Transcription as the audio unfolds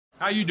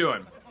How you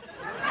doing?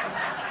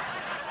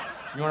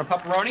 You want a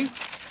pepperoni?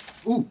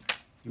 Ooh, you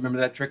remember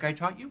that trick I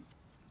taught you?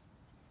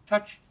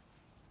 Touch.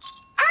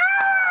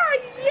 Ah,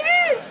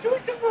 yes!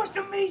 Who's the most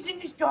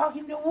amazingest dog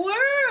in the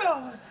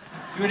world?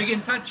 Do it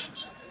again, touch.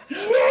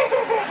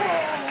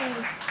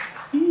 Yeah!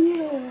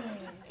 Yeah!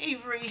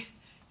 Avery,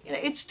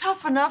 it's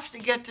tough enough to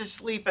get to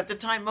sleep at the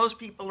time most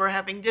people are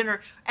having dinner,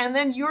 and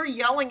then you're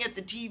yelling at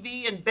the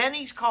TV and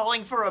Benny's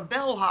calling for a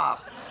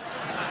bellhop.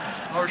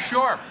 Oh,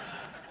 sure.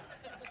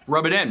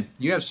 Rub it in.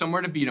 You have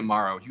somewhere to be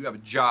tomorrow. You have a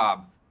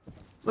job.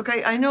 Look,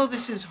 I know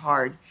this is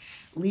hard.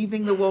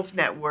 Leaving the Wolf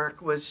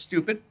Network was...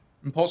 Stupid?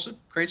 Impulsive?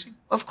 Crazy?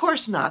 Of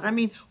course not. I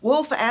mean,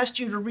 Wolf asked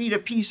you to read a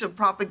piece of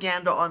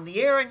propaganda on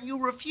the air and you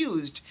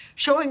refused.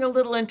 Showing a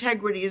little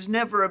integrity is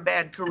never a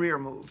bad career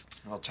move.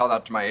 I'll tell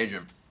that to my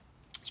agent.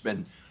 It's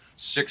been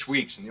 6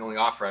 weeks and the only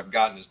offer I've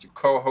gotten is to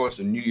co-host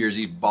a New Year's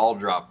Eve ball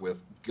drop with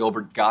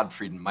Gilbert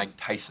Gottfried and Mike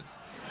Tyson.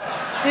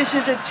 This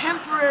is a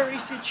temporary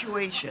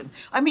situation.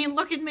 I mean,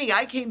 look at me.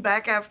 I came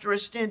back after a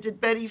stint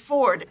at Betty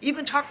Ford.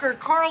 Even Tucker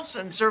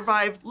Carlson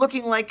survived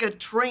looking like a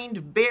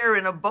trained bear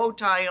in a bow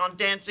tie on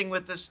Dancing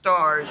with the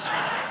Stars.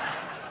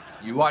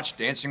 You watch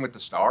Dancing with the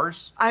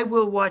Stars? I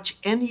will watch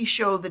any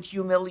show that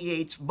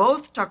humiliates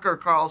both Tucker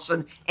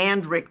Carlson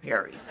and Rick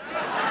Perry.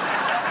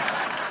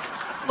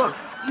 Look,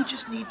 you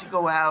just need to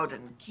go out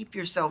and keep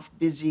yourself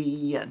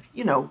busy and,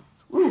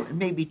 and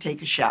maybe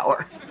take a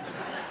shower.